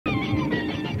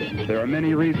There are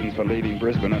many reasons for leaving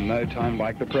Brisbane and no time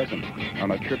like the present,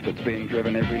 on a trip that's being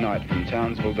driven every night from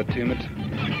Townsville to Tumut,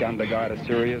 Gundagai to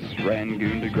Sirius,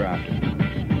 Rangoon to Grafton,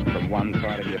 from one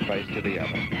side of your face to the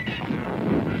other.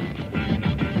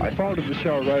 I folded the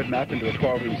Shell road map into a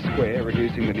 12-inch square,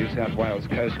 reducing the New South Wales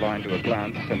coastline to a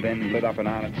glance, and then lit up an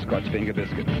Arnott's Scotch finger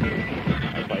biscuit.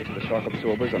 I placed the shock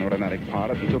absorbers on automatic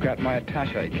pilot and took out my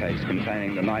attache case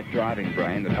containing the night driving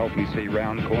brain that helped me see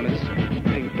round corners,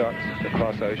 pink dots,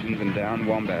 across oceans and down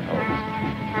wombat holes.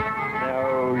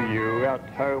 Now you at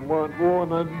home won't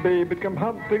wanna be, but come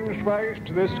hunting straight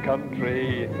to this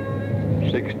country.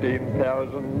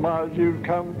 16,000 miles you've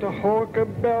come to hawk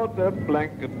about a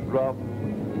blanket drum.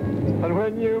 And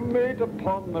when you meet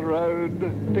upon the road,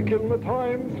 to kill the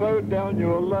time, throw down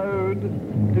your load.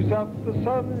 It's up the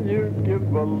sun, you give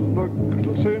a look,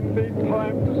 it'll soon be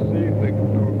time to see the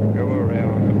cook. Go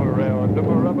around,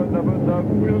 dubba-rubba-dubba-dub,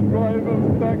 we'll drive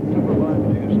 'em back to the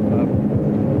liveliest pub.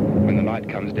 When the night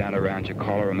comes down around your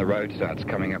collar and the road starts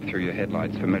coming up through your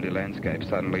headlights, familiar landscape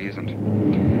suddenly isn't.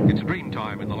 It's dream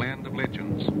time in the land of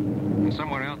legends. And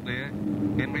somewhere out there,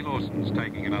 Henry Lawson's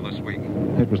taking another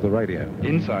swing. It was the radio.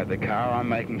 Inside the car, I'm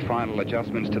making final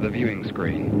adjustments to the viewing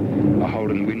screen. A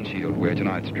Holden windshield where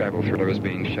tonight's travel thriller is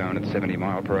being shown at 70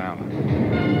 miles per hour.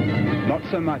 Not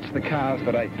so much the cars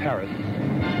that ate Paris.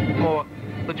 Or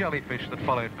the jellyfish that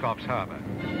followed Cobb's Harbour.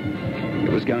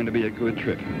 It was going to be a good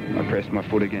trip. I pressed my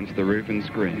foot against the roof and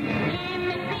screamed.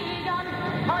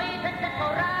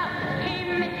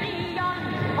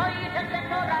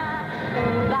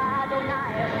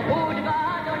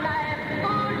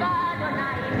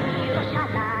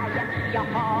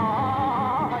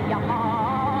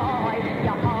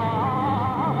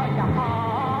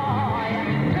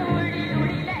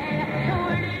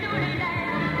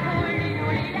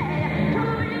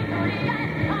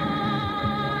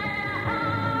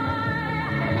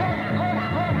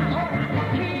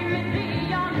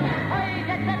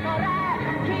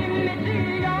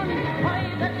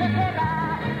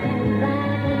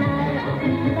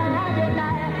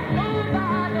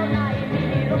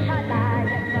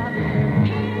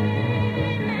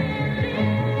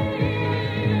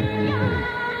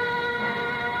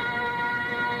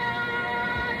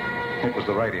 It was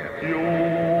the radio.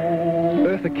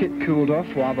 Bertha Kitt cooled off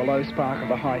while the low spark of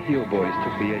the high heel boys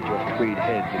took the edge off tweed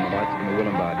heads and the lights of the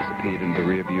Willumbar disappeared in the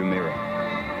rearview mirror.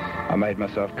 I made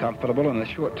myself comfortable and a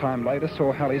short time later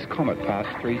saw Halley's Comet pass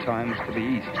 3 times to the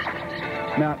east.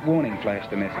 Mount Warning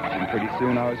flashed a message, and pretty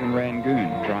soon I was in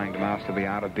Rangoon, trying to master the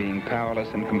art of being powerless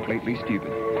and completely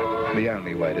stupid. The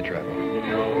only way to travel.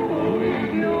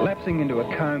 Lapsing into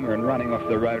a coma and running off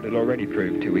the road had already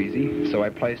proved too easy, so I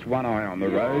placed one eye on the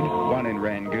road, one in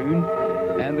Rangoon,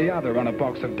 and the other on a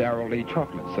box of Darrell Lee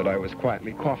chocolates that I was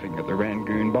quietly quaffing at the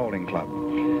Rangoon Bowling Club,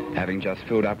 having just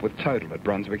filled up with Total at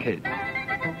Brunswick Head.